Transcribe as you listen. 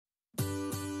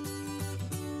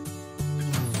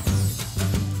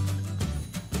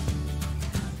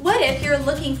you're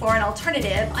looking for an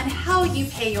alternative on how you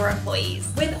pay your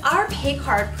employees. With our pay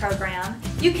card program,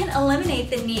 you can eliminate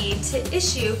the need to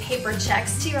issue paper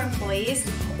checks to your employees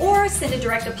or send a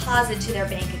direct deposit to their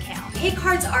bank account. Pay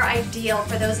cards are ideal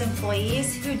for those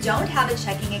employees who don't have a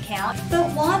checking account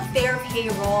but want their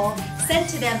payroll sent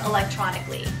to them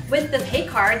electronically. With the pay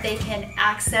card, they can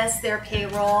access their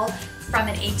payroll from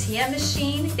an ATM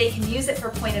machine, they can use it for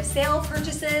point of sale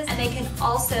purchases, and they can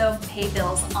also pay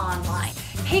bills online.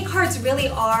 Pay cards really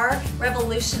are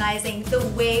revolutionizing the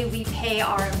way we pay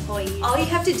our employees. All you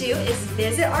have to do is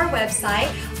visit our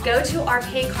website, go to our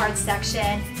pay card section,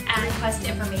 and request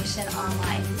information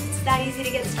online. It's that easy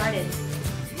to get started.